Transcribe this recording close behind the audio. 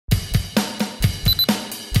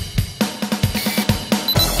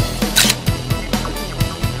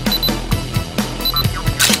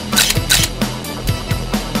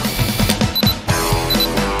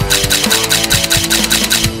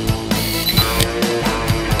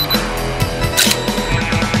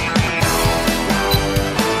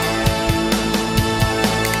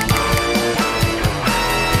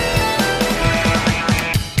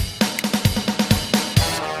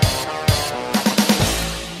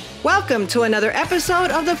Welcome to another episode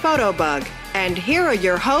of the Photobug. And here are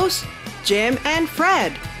your hosts, Jim and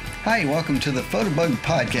Fred. Hi, welcome to the Photobug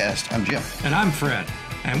Podcast. I'm Jim. And I'm Fred.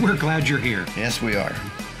 And we're glad you're here. Yes, we are.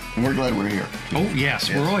 And we're glad we're here. Oh, yes.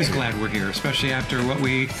 We're always glad we're here, especially after what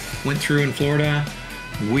we went through in Florida.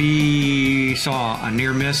 We saw a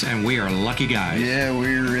near miss, and we are lucky guys. Yeah,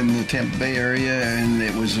 we're in the Tampa Bay area, and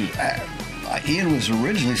it was Ian was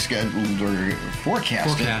originally scheduled or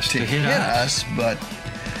forecasted to hit us, but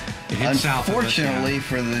unfortunately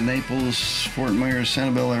for the Naples, Fort Myers,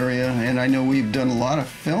 Sanibel area, and I know we've done a lot of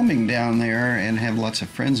filming down there and have lots of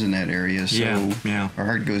friends in that area, so our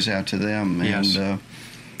heart goes out to them. Yes. And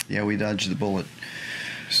we dodged the bullet.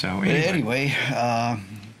 So anyway,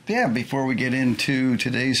 before we get into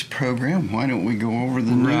today's program, why don't we go over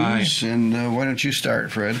the news? And why don't you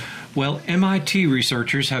start, Fred? Well, MIT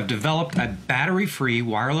researchers have developed a battery-free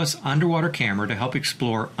wireless underwater camera to help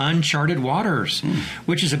explore uncharted waters,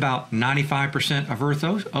 which is about 95% of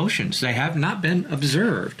Earth's oceans. They have not been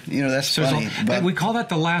observed. You know, that's funny. But we call that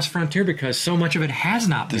the last frontier because so much of it has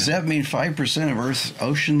not been. Does that mean 5% of Earth's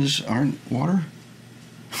oceans aren't water?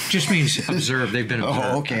 Just means observed. They've been observed.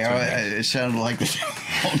 Oh, okay. It sounded like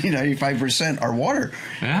only 95% are water.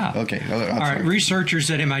 Yeah. Okay. All right. Researchers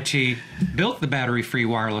at MIT built the battery-free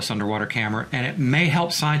wireless underwater camera, and it may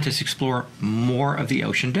help scientists explore more of the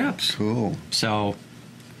ocean depths. Cool. So,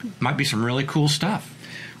 might be some really cool stuff.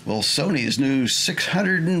 Well, Sony's new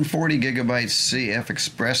 640 gigabyte CF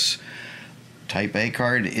Express Type A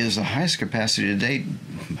card is the highest capacity to date,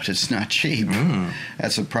 but it's not cheap.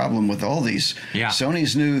 That's a problem with all these. Yeah.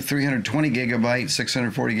 Sony's new 320 gigabyte,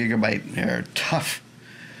 640 gigabyte are tough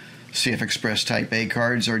CF Express Type A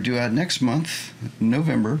cards are due out next month,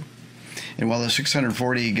 November. And while the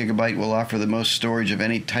 640 gigabyte will offer the most storage of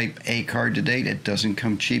any Type A card to date, it doesn't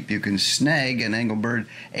come cheap. You can snag an Engelbert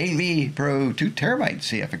AV Pro 2 terabyte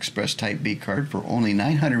CF Express Type B card for only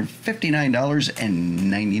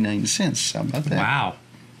 $959.99. How about that? Wow.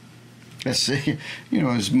 That's,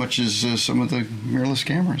 as much as some of the mirrorless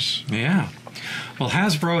cameras. Yeah. Well,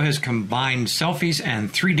 Hasbro has combined selfies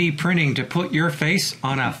and 3D printing to put your face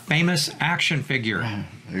on a famous action figure.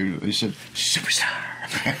 They said, superstar.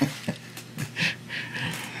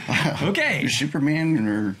 Okay. Superman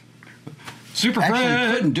or Super Actually,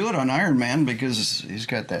 Fred. couldn't do it on Iron Man because he's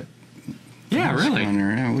got that. Yeah, really. On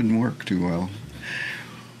there. It wouldn't work too well.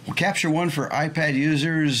 Well, Capture One for iPad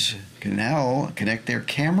users can now connect their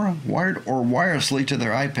camera wired or wirelessly to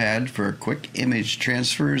their iPad for quick image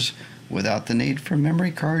transfers without the need for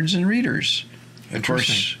memory cards and readers. Of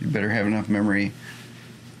course, you better have enough memory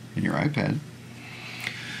in your iPad.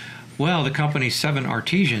 Well, the company 7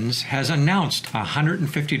 Artisans has announced a $150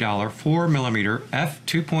 4mm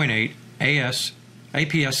f2.8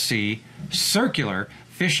 APS-C circular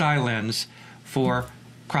fisheye lens for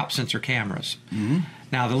crop sensor cameras.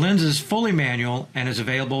 Now, the lens is fully manual and is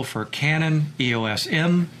available for Canon EOS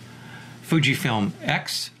M, Fujifilm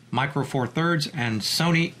X, Micro Four Thirds, and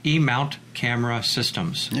Sony E-mount camera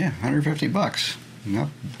systems. Yeah, $150.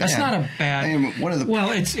 That's not a bad.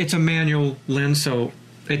 It's a manual lens, so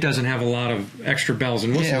it doesn't have a lot of extra bells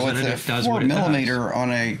and whistles in it. It does what it does. 4mm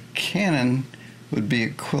on a Canon would be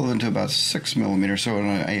equivalent to about 6mm. So on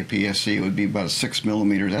an APS-C, it would be about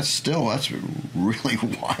 6mm. That's really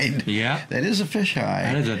wide. Yeah. That is a fisheye.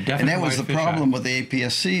 That is a definite And that was the fisheye. problem with the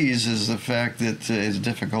APS-Cs is the fact that it's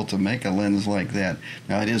difficult to make a lens like that.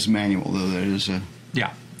 Now, it is manual, though. That is a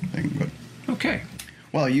thing. But okay.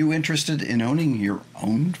 Well, are you interested in owning your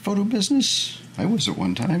own photo business? I was at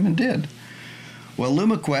one time and did. Well,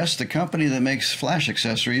 LumaQuest, the company that makes flash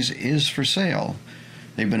accessories, is for sale.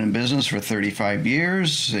 They've been in business for 35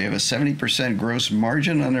 years. They have a 70% gross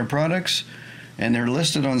margin on their products, and they're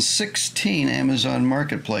listed on 16 Amazon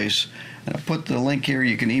Marketplace. And I'll put the link here.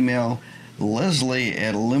 You can email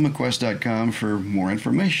Leslie@lumaquest.com for more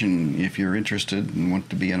information if you're interested and want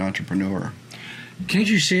to be an entrepreneur. Can't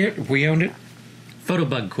you see it? We owned it.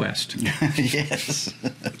 Photobug Quest. Yes.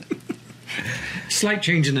 Slight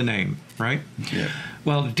change in the name, right? Yeah.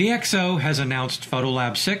 Well, DxO has announced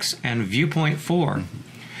Photolab 6 and Viewpoint 4.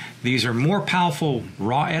 These are more powerful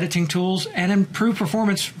raw editing tools and improve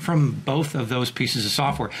performance from both of those pieces of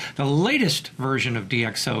software. The latest version of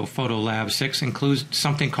DxO Photolab 6 includes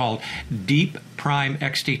something called Deep Prime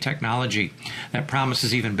XD technology that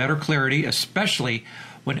promises even better clarity, especially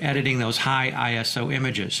when editing those high ISO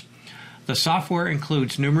images. The software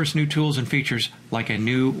includes numerous new tools and features like a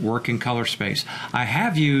new working color space. I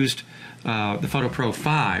have used the Photo Pro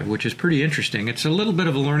 5, which is pretty interesting. It's a little bit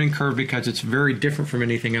of a learning curve because it's very different from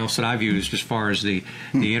anything else that I've used as far as the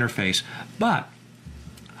interface. But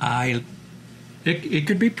I it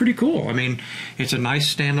could be pretty cool. I mean, it's a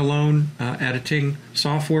nice standalone editing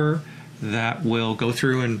software that will go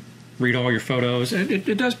through and read all your photos, and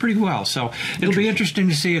it does pretty well. So it'll be interesting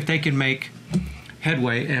to see if they can make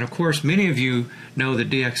headway. And of course, many of you know that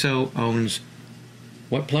DxO owns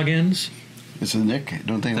what plugins? It's the Nik,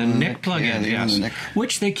 don't they? The Nik plugin, yes, the Nik.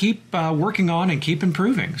 Which they keep working on and keep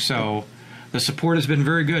improving. So the support has been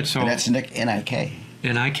very good. So And that's Nik, N-I-K.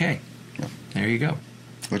 N-I-K. Yeah. There you go.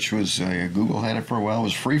 Which was, Google had it for a while. It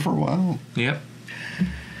was free for a while. Yep.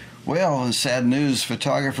 Well, in sad news,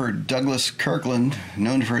 photographer Douglas Kirkland,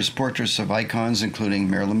 known for his portraits of icons including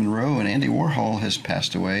Marilyn Monroe and Andy Warhol, has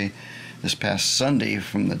passed away this past Sunday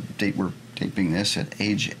from the date we're taping this at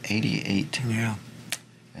age 88. Yeah.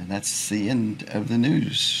 And that's the end of the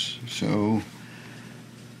news. So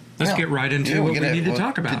Let's get right into what we need to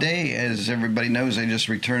talk about. Today, as everybody knows, I just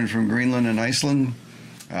returned from Greenland and Iceland.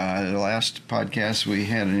 The last podcast, we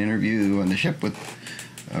had an interview on the ship with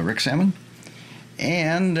Rick Salmon.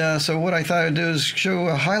 And so what I thought I'd do is show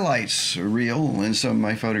a highlights reel in some of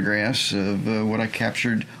my photographs of what I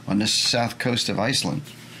captured on the south coast of Iceland.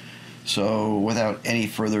 So without any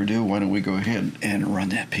further ado, why don't we go ahead and run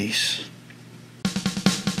that piece.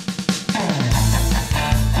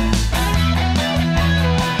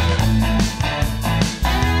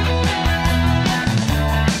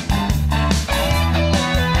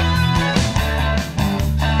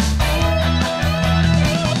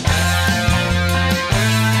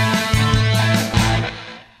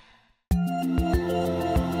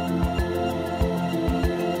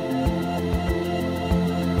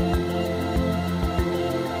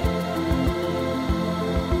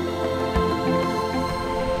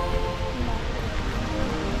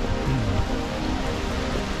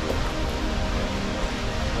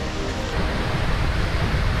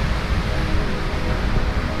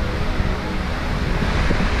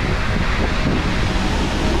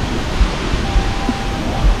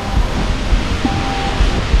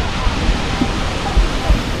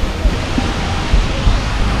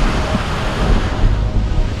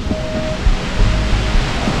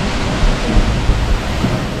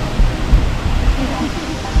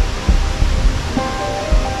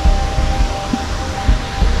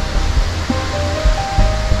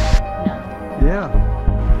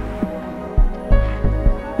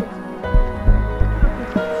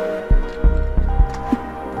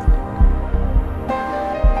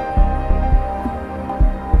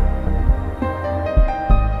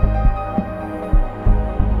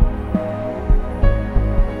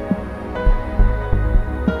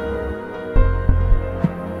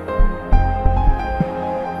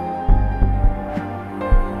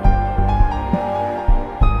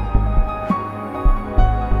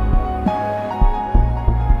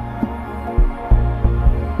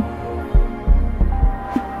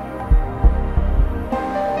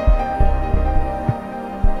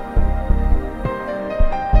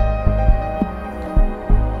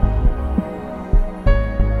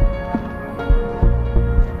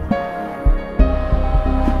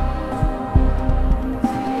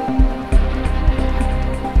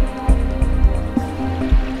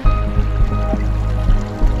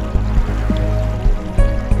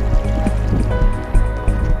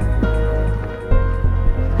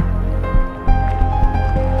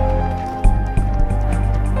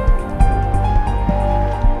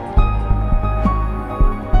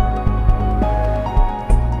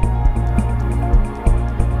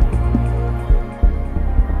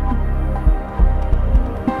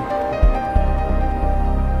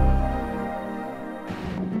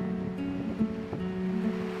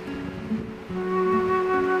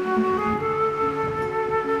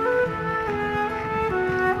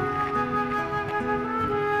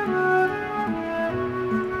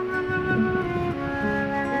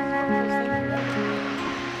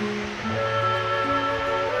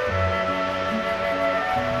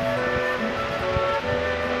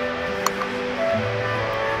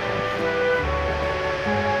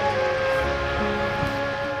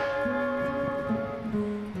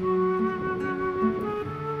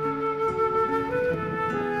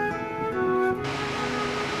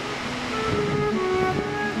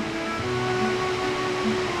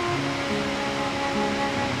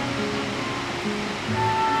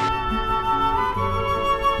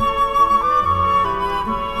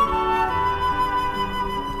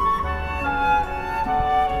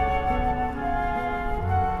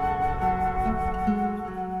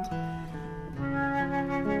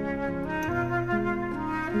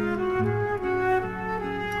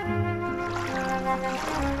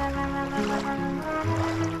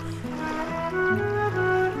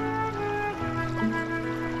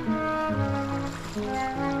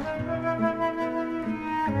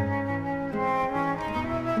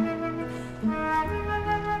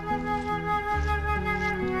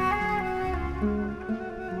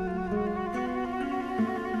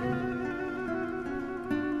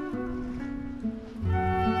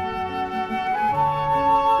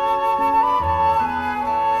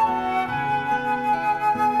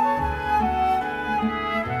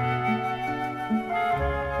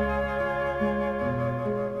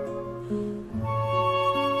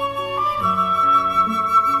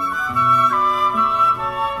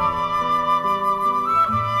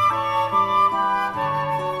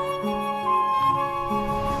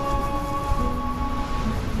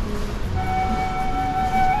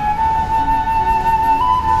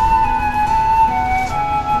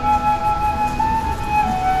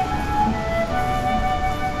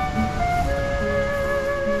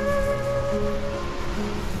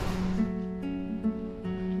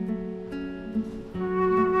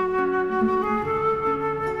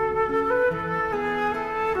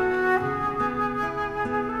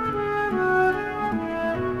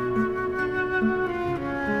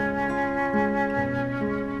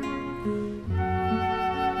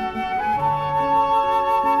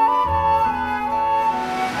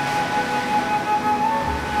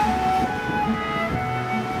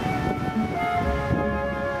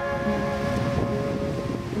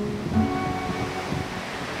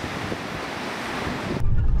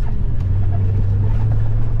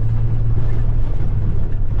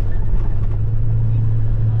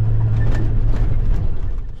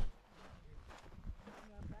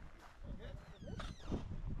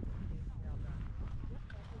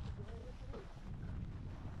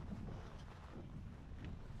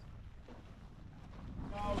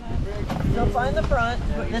 So find the front,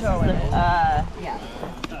 put your toe in it. Yeah.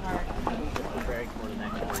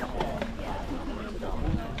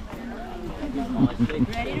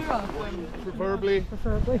 Ready to roll.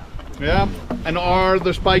 Preferably. Yeah. And are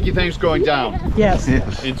the spiky things going down? Yes.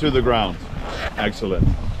 Into the ground. Excellent.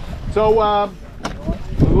 So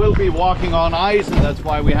we will be walking on ice, and that's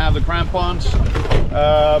why we have the crampons.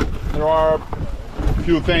 There are a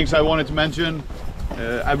few things I wanted to mention.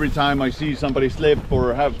 Every time I see somebody slip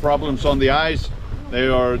or have problems on the ice, they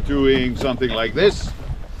are doing something like this.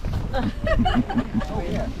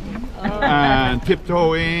 And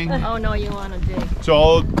tiptoeing. Oh no, you want to dig.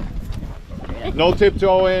 So no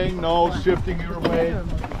tiptoeing, no shifting your weight.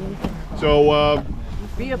 So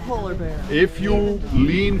Be a polar bear. if you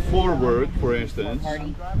lean forward, for instance,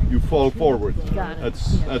 you fall forward.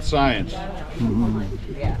 That's science.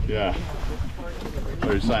 Yeah.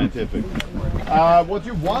 Very scientific. What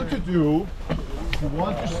you want to do, you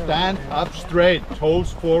want to stand up straight,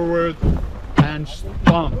 toes forward, and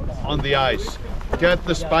stomp on the ice. Get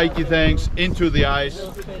the spiky things into the ice.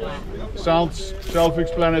 Sounds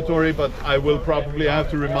self-explanatory, but I will probably have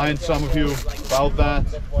to remind some of you about that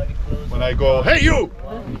when I go, hey you!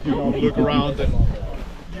 You look around and...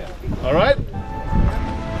 All right?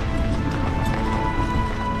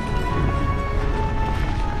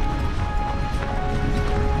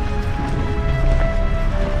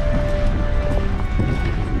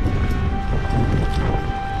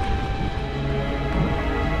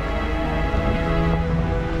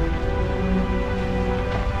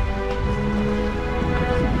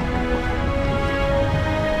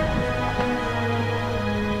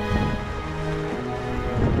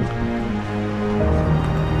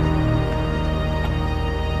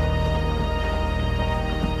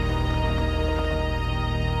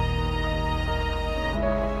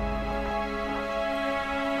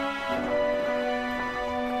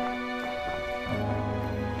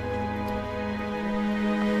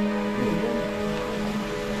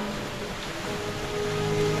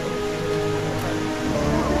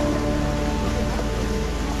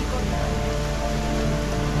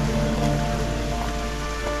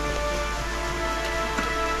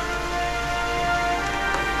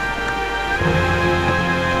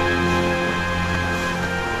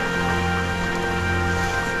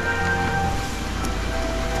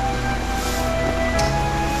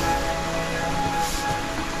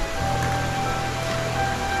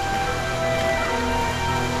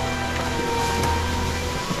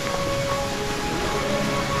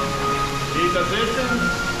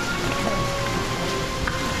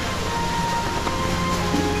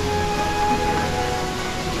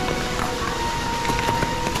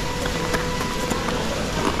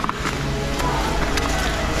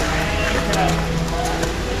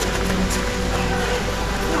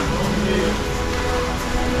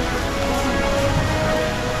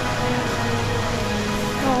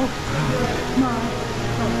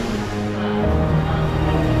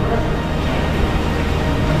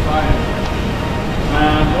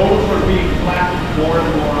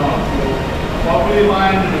 property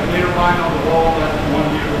line and a clear line on the wall, that's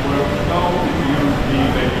 1 year worth of snow. If you use the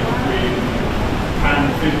maybe between 10,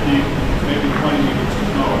 50, maybe 20 meters of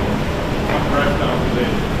snow. Compressed down to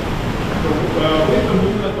this. So with the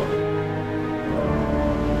movement of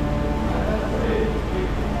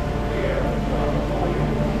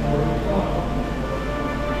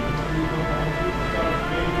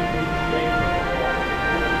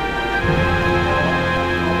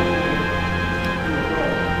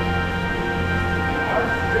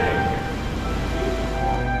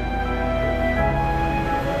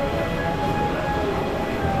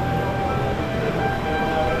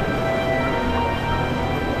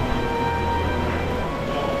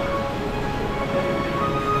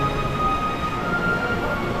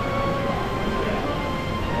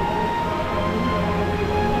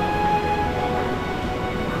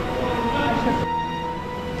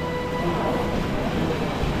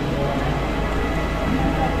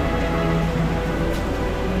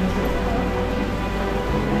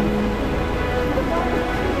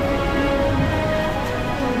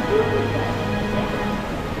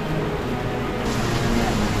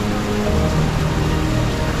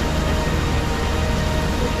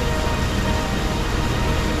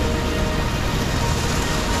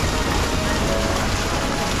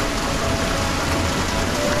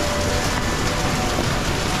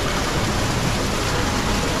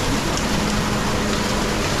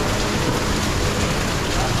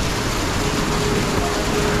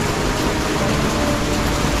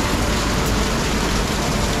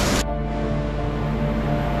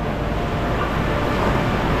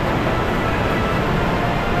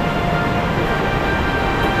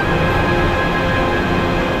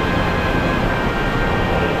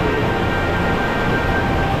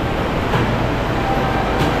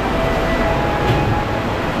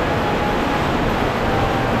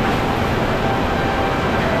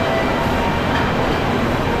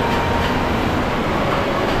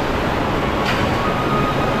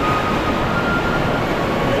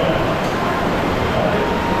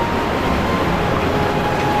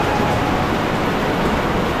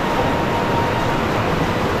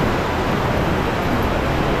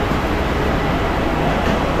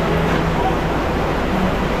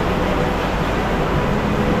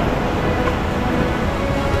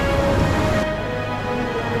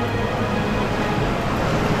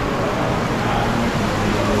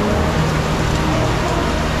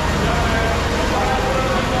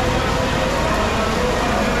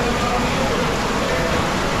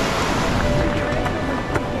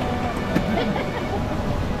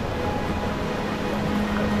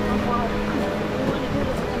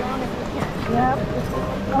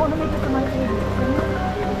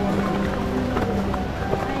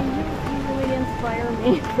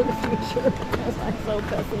picture because I'm so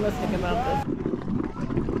pessimistic about this.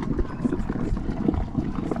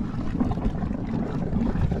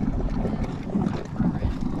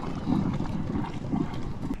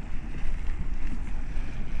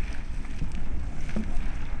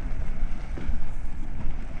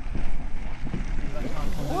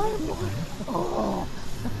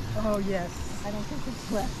 Oh yes. I don't think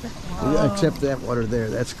it's left. Yeah, except that water there,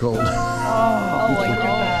 that's cold. Oh, look at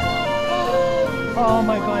that. Oh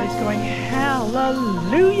my God, it's going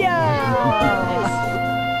hallelujah.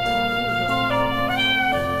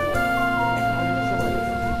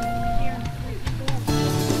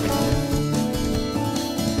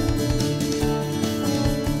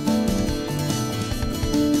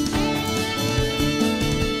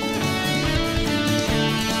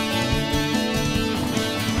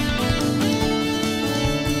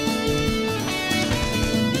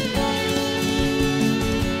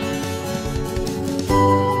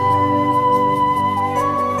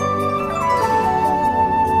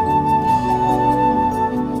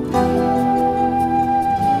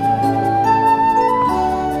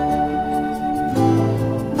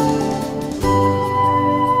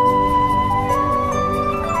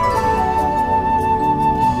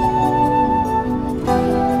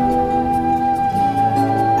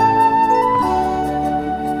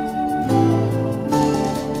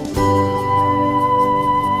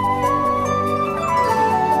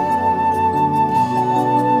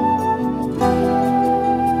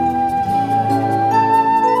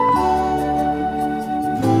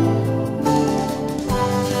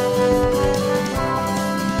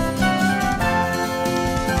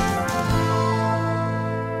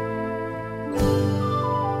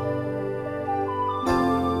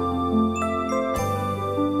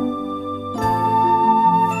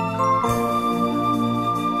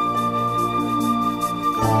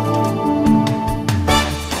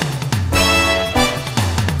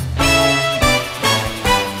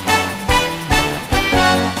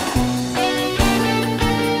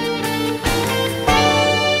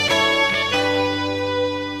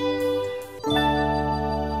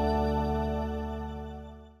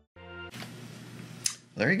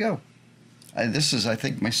 There you go. This is, I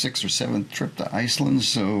think, my 6th or 7th trip to Iceland,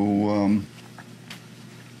 so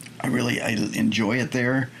I enjoy it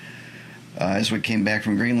there. As we came back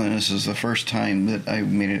from Greenland, this is the first time that I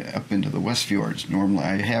made it up into the West Fjords. Normally,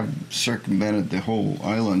 I have circumvented the whole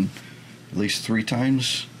island at least 3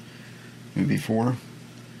 times, maybe 4.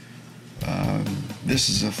 This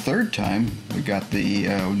is the 3rd time we got the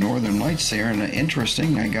Northern Lights there, and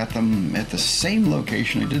interesting, I got them at the same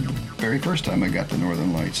location I did the very first time I got the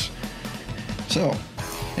Northern Lights. So,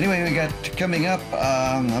 anyway, we got coming up,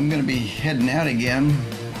 I'm going to be heading out again.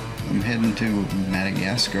 I'm heading to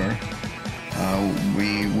Madagascar.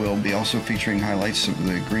 We will be also featuring highlights of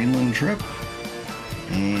the Greenland trip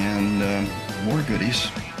and more goodies.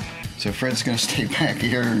 So Fred's going to stay back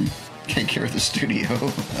here and take care of the studio.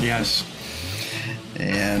 Yes.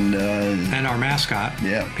 And our mascot,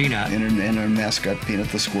 yeah, Peanut. And our mascot, Peanut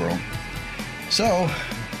the squirrel. So,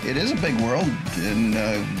 it is a big world, and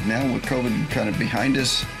now with COVID kind of behind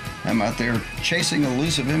us, I'm out there chasing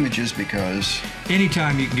elusive images because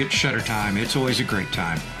Anytime you can get shutter time, it's always a great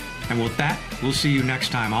time. And with that, we'll see you next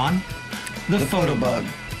time on The Photobug.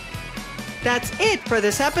 That's it for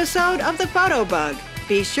this episode of The Photobug.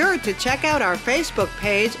 Be sure to check out our Facebook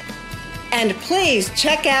page. And please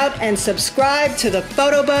check out and subscribe to the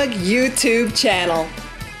Photobug YouTube channel.